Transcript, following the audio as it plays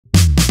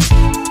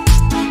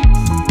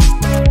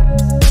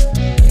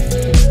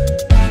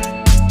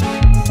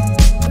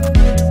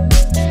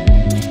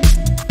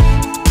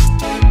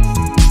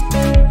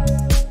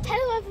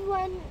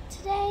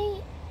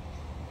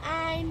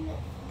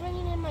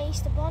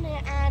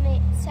morning, and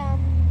it's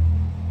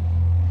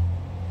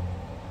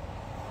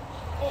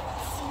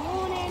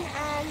morning,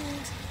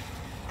 and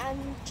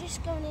I'm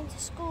just going into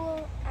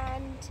school,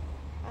 and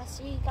I'll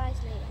see you guys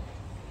later.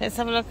 Let's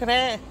have a look at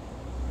it.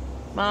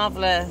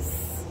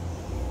 Marvellous.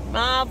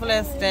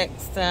 Marvellous,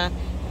 Dexter.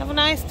 Have a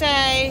nice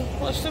day.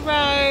 Watch the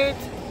road.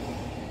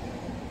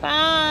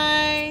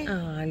 Bye.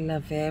 Oh, I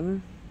love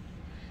him.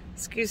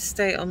 Excuse the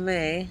state on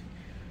me.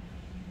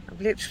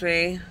 I've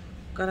literally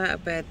got out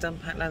of bed, done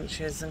packed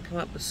lunches and come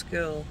up with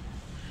school.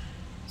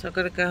 So I've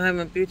got to go home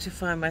and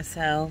beautify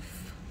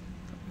myself.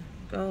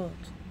 God.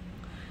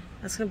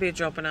 That's going to be a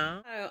job and a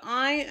half. So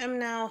I am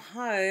now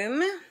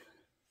home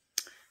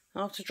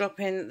after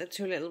dropping the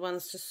two little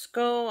ones to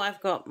school. I've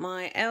got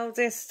my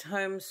eldest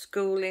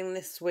homeschooling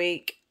this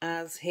week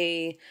as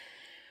he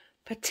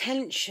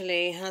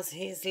potentially has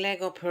his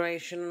leg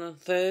operation on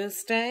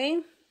Thursday.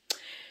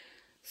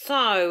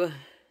 So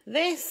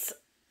this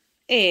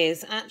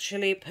is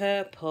actually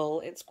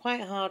purple. It's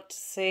quite hard to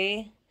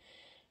see.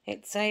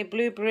 It's a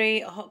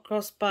blueberry hot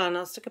cross bun.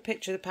 I'll stick a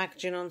picture of the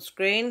packaging on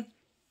screen.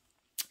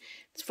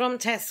 It's from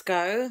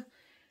Tesco,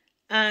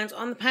 and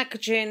on the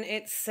packaging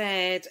it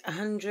said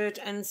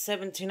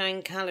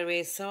 179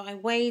 calories. So I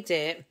weighed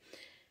it,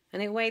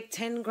 and it weighed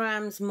 10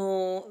 grams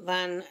more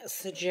than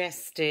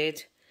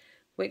suggested,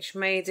 which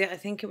made it, I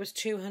think it was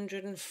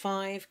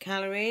 205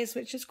 calories,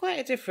 which is quite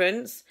a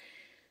difference.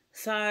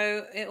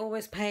 So it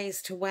always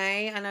pays to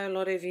weigh. I know a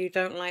lot of you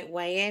don't like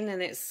weighing,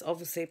 and it's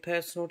obviously a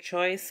personal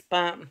choice,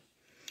 but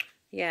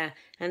yeah.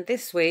 And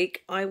this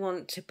week I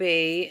want to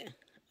be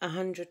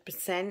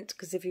 100%,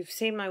 because if you've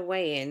seen my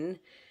weigh-in,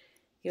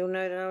 you'll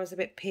know that I was a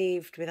bit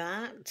peeved with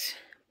that.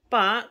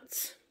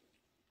 But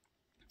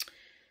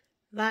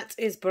that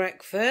is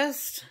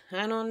breakfast,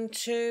 and on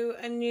to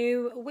a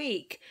new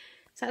week.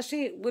 It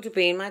actually would have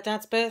been my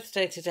dad's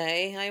birthday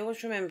today. I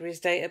always remember his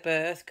date of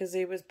birth because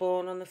he was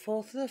born on the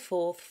 4th of the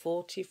 4th,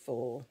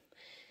 44.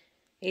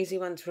 Easy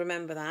one to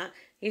remember that.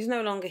 He's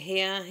no longer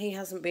here. He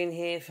hasn't been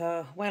here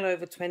for well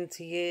over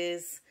 20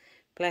 years.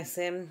 Bless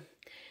him.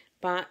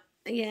 But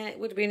yeah, it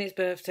would have been his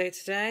birthday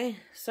today.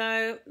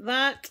 So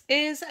that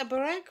is a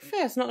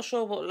breakfast. Not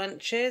sure what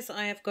lunch is.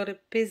 I have got a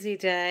busy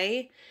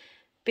day.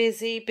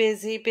 Busy,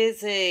 busy,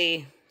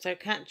 busy. So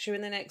catch you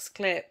in the next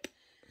clip.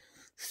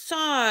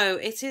 So,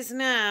 it is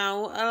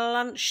now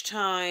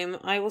lunchtime.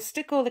 I will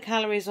stick all the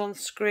calories on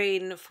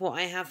screen for what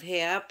I have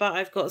here, but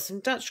I've got some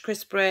Dutch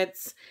crisp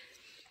breads.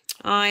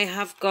 I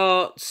have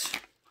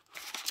got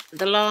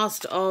the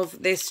last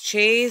of this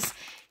cheese.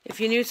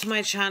 If you're new to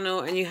my channel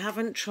and you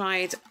haven't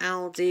tried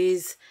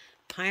Aldi's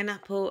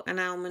pineapple and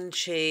almond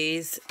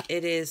cheese,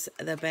 it is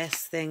the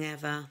best thing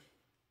ever.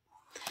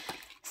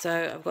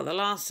 So, I've got the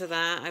last of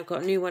that. I've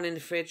got a new one in the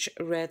fridge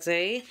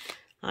ready.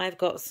 I've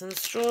got some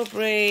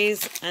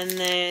strawberries, and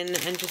then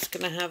I'm just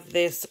going to have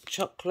this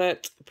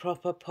chocolate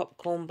proper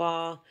popcorn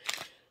bar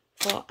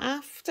for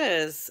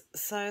afters.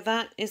 So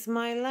that is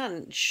my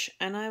lunch,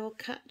 and I will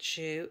catch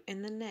you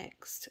in the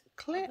next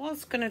clip. I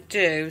was going to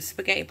do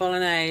spaghetti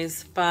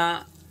bolognese,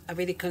 but I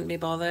really couldn't be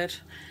bothered.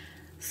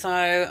 So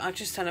I've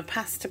just done a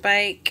pasta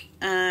bake,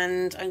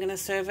 and I'm going to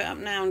serve it up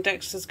now, and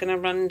Dexter's going to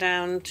run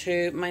down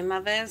to my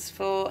mother's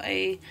for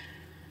a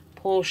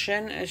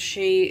portion, as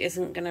she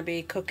isn't going to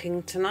be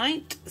cooking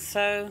tonight.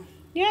 So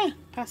yeah,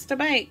 pasta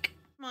bake.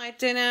 My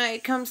dinner,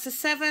 it comes to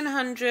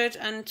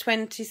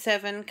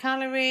 727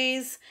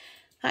 calories.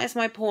 That is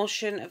my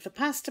portion of the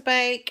pasta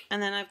bake, and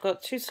then I've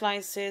got 2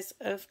 slices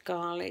of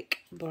garlic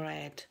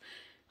bread.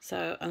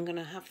 So I'm going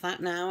to have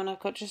that now, and I've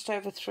got just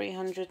over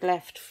 300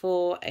 left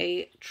for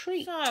a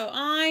treat. So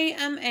I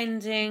am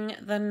ending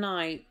the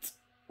night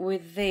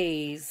with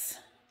these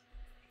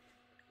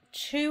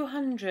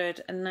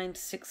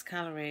 296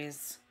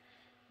 calories.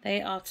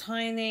 They are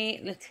tiny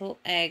little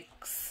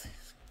eggs,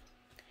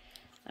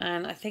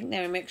 and I think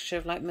they're a mixture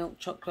of like milk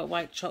chocolate,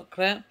 white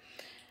chocolate.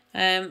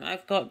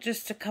 I've got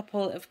just a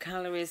couple of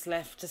calories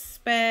left to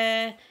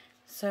spare,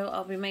 so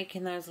I'll be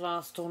making those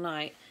last all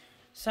night.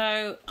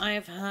 So I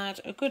have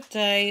had a good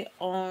day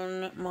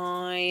on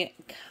my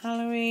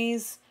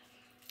calories,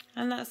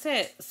 and that's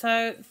it.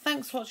 So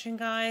thanks for watching,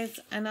 guys,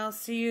 and I'll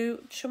see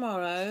you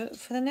tomorrow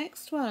for the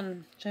next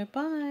one. So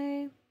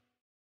bye.